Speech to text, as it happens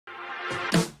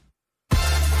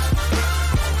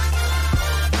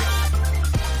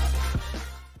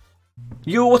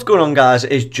Yo, what's going on guys,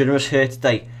 it's Generous here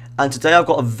today, and today I've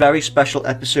got a very special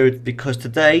episode because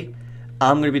today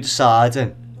I'm going to be deciding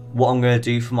what I'm going to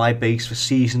do for my base for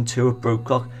Season 2 of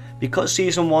BrokeRock. Because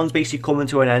Season 1's basically coming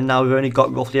to an end now, we've only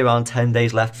got roughly around 10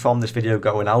 days left from this video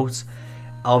going out.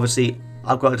 Obviously,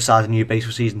 I've got to decide a new base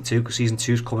for Season 2 because Season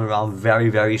 2 is coming around very,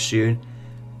 very soon.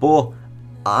 But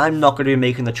I'm not going to be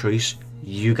making the choice,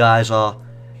 you guys are.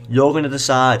 You're going to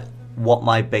decide what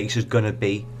my base is going to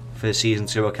be for Season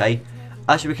 2, okay?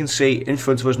 As we can see in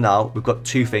front of us now, we've got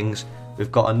two things.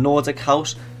 We've got a Nordic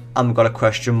house and we've got a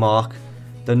question mark.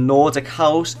 The Nordic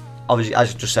house, obviously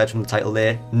as I just said from the title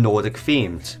there, Nordic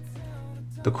themed.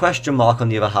 The question mark on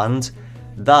the other hand,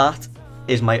 that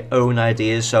is my own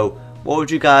ideas. So what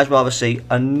would you guys rather see,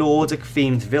 a Nordic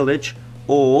themed village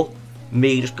or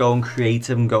me just going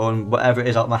creative and going whatever it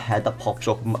is out of my head that pops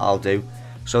up and I'll do.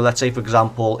 So let's say for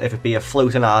example, if it be a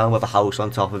floating island with a house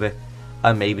on top of it,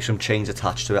 and maybe some chains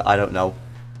attached to it, I don't know.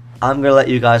 I'm going to let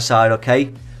you guys decide,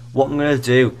 okay? What I'm going to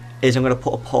do is I'm going to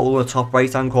put a poll in the top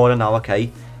right hand corner now,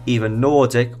 okay? Either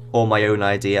Nordic or my own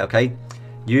idea, okay?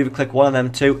 You either click one of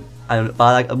them two, and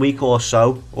by like a week or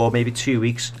so, or maybe 2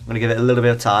 weeks, I'm going to give it a little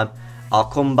bit of time. I'll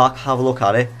come back, have a look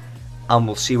at it, and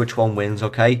we'll see which one wins,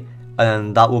 okay?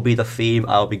 And that will be the theme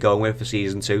I'll be going with for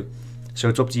Season 2. So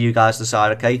it's up to you guys to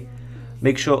decide, okay?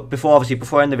 Make sure, before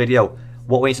I end the video,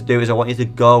 what we need to do is I want you to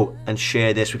go and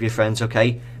share this with your friends,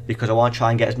 okay? Because I want to try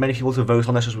and get as many people to vote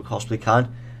on this as we possibly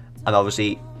can. And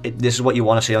obviously, this is what you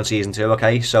want to see on Season 2,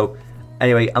 okay? So,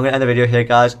 anyway, I'm going to end the video here,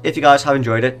 guys. If you guys have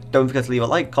enjoyed it, don't forget to leave a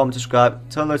like, comment, subscribe,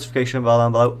 turn the notification bell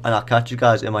down below, and I'll catch you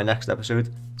guys in my next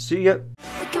episode. See ya!